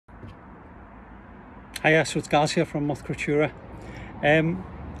Hiya, so it's Gaz here from Moth Creaturae.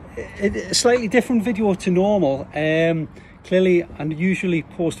 A slightly different video to normal. Clearly, I usually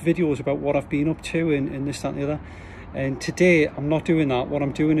post videos about what I've been up to and this, that and the other. And today, I'm not doing that. What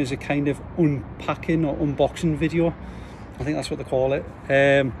I'm doing is a kind of unpacking or unboxing video. I think that's what they call it.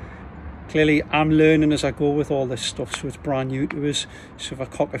 Clearly, I'm learning as I go with all this stuff, so it's brand new to us. So if I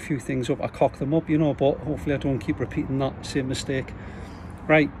cock a few things up, I cock them up, you know, but hopefully I don't keep repeating that same mistake.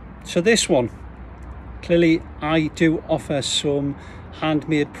 Right, so this one. Clearly, I do offer some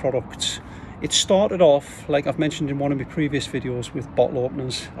handmade products. It started off, like I've mentioned in one of my previous videos, with bottle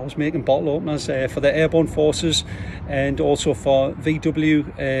openers. I was making bottle openers for the airborne forces and also for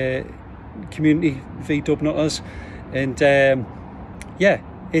VW community, VW nutters. And yeah,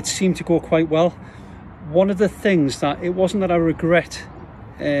 it seemed to go quite well. One of the things that, it wasn't that I regret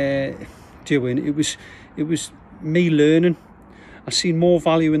doing, it was me learning. I've seen more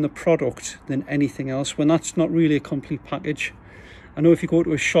value in the product than anything else when that's not really a complete package. I know if you go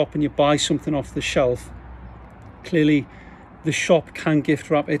to a shop and you buy something off the shelf, clearly the shop can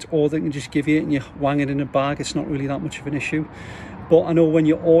gift wrap it, or they can just give you it and you wang it in a bag. It's not really that much of an issue. But I know when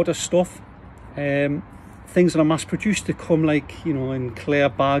you order stuff, things that are mass produced, they come like, you know, in clear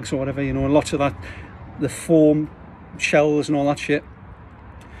bags or whatever, you know, and lots of that, the foam shells and all that shit.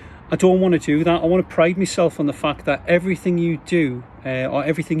 I don't want to do that. I want to pride myself on the fact that everything you do or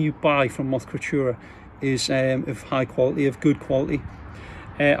everything you buy from Moth Creaturae is of high quality, of good quality.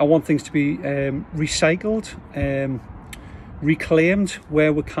 I want things to be recycled, reclaimed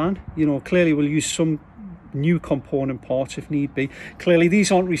where we can. You know, clearly we'll use some new component parts if need be. Clearly these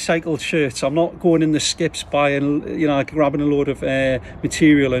aren't recycled shirts. I'm not going in the skips buying, you know, grabbing a load of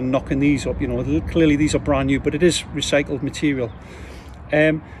material and knocking these up. You know, clearly these are brand new, but it is recycled material.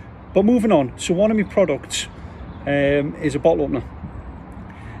 But moving on, so one of my products is a bottle opener.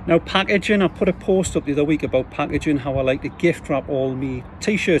 Now packaging, I put a post up the other week about packaging, how I like to gift wrap all my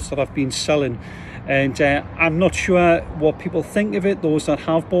t-shirts that I've been selling. And I'm not sure what people think of it, those that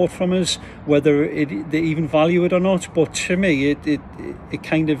have bought from us, whether they even value it or not. But to me, it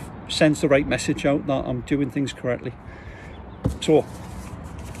kind of sends the right message out that I'm doing things correctly. So,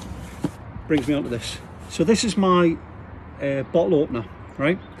 brings me on to this. So this is my bottle opener,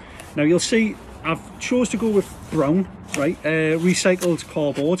 right? Now you'll see I've chose to go with brown, right, recycled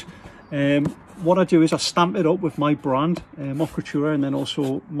cardboard. What I do is I stamp it up with my brand, Moth Creaturae, and then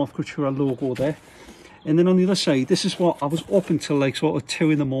also Moth Creaturae logo there. And then on the other side, this is what I was up until like sort of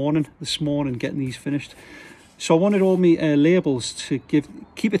 2 in the morning this morning getting these finished. So I wanted all my labels to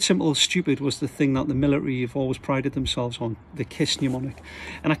keep it simple, stupid was the thing that the military have always prided themselves on, the KISS mnemonic.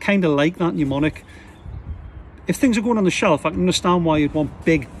 And I kind of like that mnemonic. If things are going on the shelf, I can understand why you'd want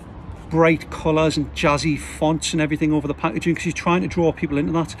big, bright colours and jazzy fonts and everything over the packaging, because you're trying to draw people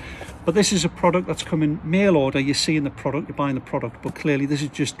into that. But this is a product that's coming mail order. You're seeing the product, you're buying the product, but clearly this is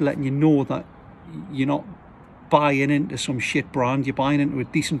just letting you know that you're not buying into some shit brand, you're buying into a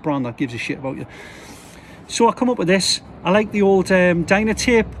decent brand that gives a shit about you. So I come up with this. I like the old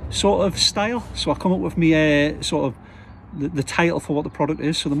Dynatape sort of style, so I come up with me sort of the title for what the product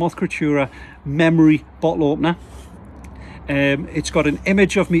is. So the Moth Creaturae memory bottle opener. It's got an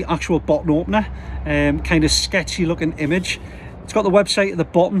image of me actual bottle opener, kind of sketchy looking image. It's got the website at the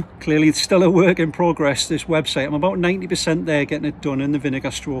bottom. Clearly it's still a work in progress, this website. I'm about 90% there getting it done in the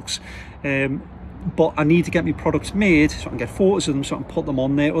vinegar strokes. But I need to get my products made so I can get photos of them, so I can put them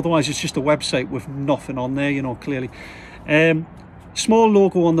on there. Otherwise it's just a website with nothing on there, you know, clearly. Small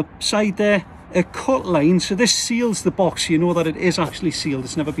logo on the side there. A cut line, so this seals the box, so you know that it is actually sealed,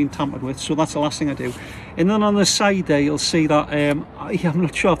 it's never been tampered with, so that's the last thing I do. And then on the side there you'll see that I'm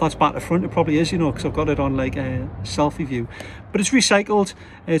not sure if that's back to front, it probably is, you know, because I've got it on like a selfie view, but it's recycled.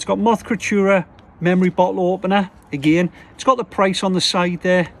 It's got Moth Creaturae memory bottle opener. Again, it's got the price on the side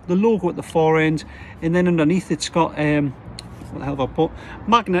there, the logo at the far end, and then underneath it's got what the hell have I put,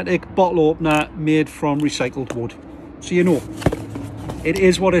 magnetic bottle opener made from recycled wood. So you know it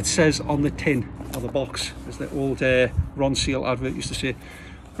is what it says on the tin or the box, as the old Ron Seal advert used to say.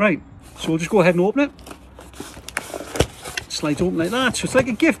 Right, so we'll just go ahead and open it. Slides open like that, so it's like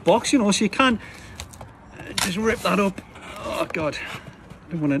a gift box, you know, so you can just rip that up. Oh god,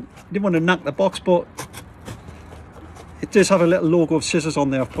 I didn't want to knock the box, but it does have a little logo of scissors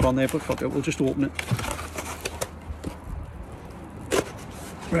on there I've put on there, but fuck it, we'll just open it.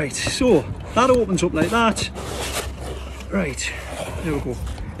 Right, so that opens up like that. Right, there we go.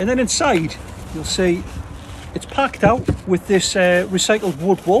 And then inside you'll see it's packed out with this recycled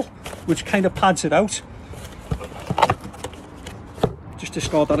wood wool, which kind of pads it out. Just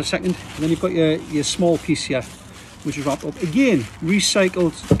discard that a second. And then you've got your small piece here. which is wrapped up again,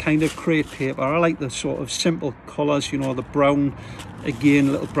 recycled kind of crate paper. I like the sort of simple colours, you know, the brown,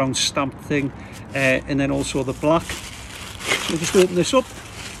 again, little brown stamp thing, and then also the black. So just open this up.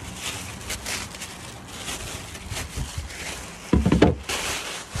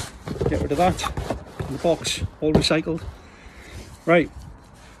 Get rid of that in the box, all recycled. Right,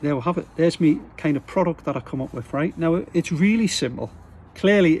 there we have it. There's me kind of product that I come up with. Right now, it's really simple.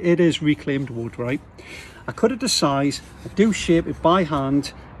 Clearly it is reclaimed wood. Right, I cut it to size, I do shape it by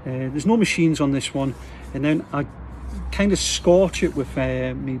hand. There's no machines on this one, and then I kind of scorch it with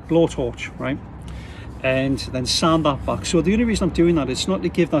my blowtorch, right, and then sand that back. So the only reason I'm doing that is not to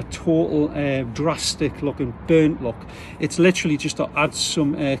give that total drastic looking burnt look. It's literally just to add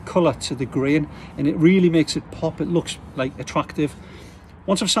some colour to the grain, and it really makes it pop. It looks like attractive.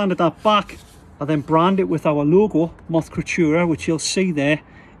 Once I've sanded that back, I then brand it with our logo, Moth Creaturae, which you'll see there.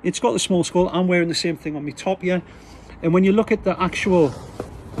 It's got the small skull. I'm wearing the same thing on my top here, and when you look at the actual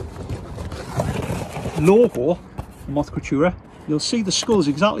logo, Moth Creaturae, you'll see the skull is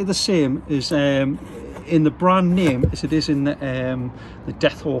exactly the same as in the brand name as it is in the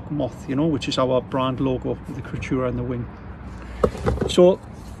Deathhawk moth, you know, which is our brand logo with the Creaturae and the wing. So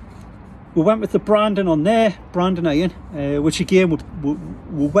we went with the branding on there, branding iron, which again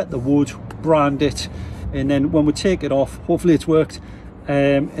we'll wet the wood, brand it, and then when we take it off, hopefully it's worked,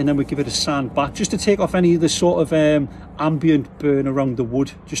 and then we give it a sand back just to take off any of the sort of ambient burn around the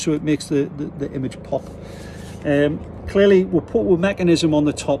wood, just so it makes the image pop. Clearly we'll put a mechanism on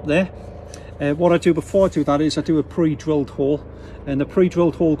the top there. What I do before I do that is I do a pre-drilled hole, and the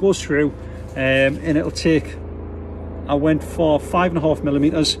pre-drilled hole goes through, and it'll take, I went for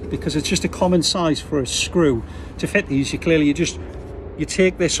 5.5mm because it's just a common size for a screw to fit these. You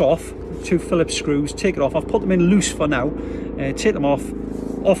take this off, 2 Phillips screws, take it off. I've put them in loose for now. Take them off,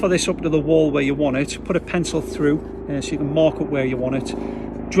 offer this up to the wall where you want it, put a pencil through so you can mark up where you want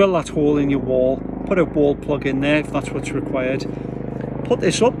it, drill that hole in your wall, put a wall plug in there if that's what's required, put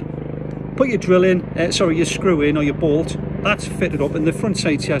this up, put your drill in, your screw in or your bolt, that's fitted up, and the front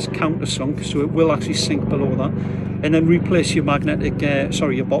side has countersunk, so it will actually sink below that, and then replace your magnetic,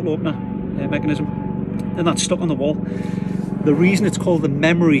 your bottle opener mechanism, and that's stuck on the wall. The reason it's called the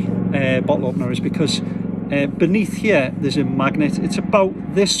memory bottle opener is because beneath here there's a magnet. It's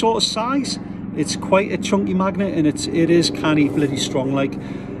about this sort of size. It's quite a chunky magnet, and it is canny bloody strong. Like,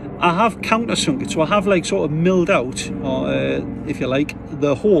 I have countersunk it, so I have like sort of milled out, or if you like,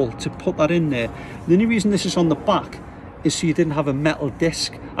 the hole to put that in there. The only reason this is on the back is so you didn't have a metal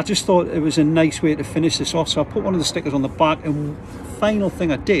disc. I just thought it was a nice way to finish this off, so I put one of the stickers on the back, and final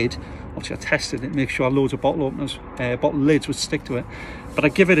thing I did, obviously I tested it, make sure loads of bottle openers, bottle lids would stick to it, but I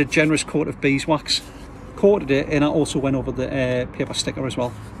give it a generous coat of beeswax, coated it, and I also went over the paper sticker as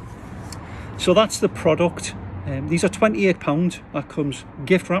well. So that's the product. These are £28. That comes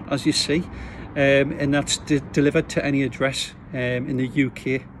gift wrapped, as you see, and that's delivered to any address in the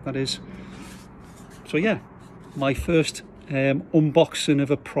UK, that is. So yeah, my first unboxing of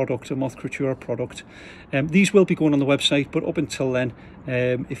a product, a Moth Creaturae product. These will be going on the website, but up until then,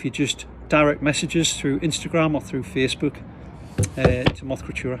 if you just direct messages through Instagram or through Facebook to Moth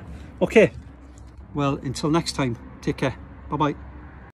Creaturae. Okay, well, until next time, take care, bye bye.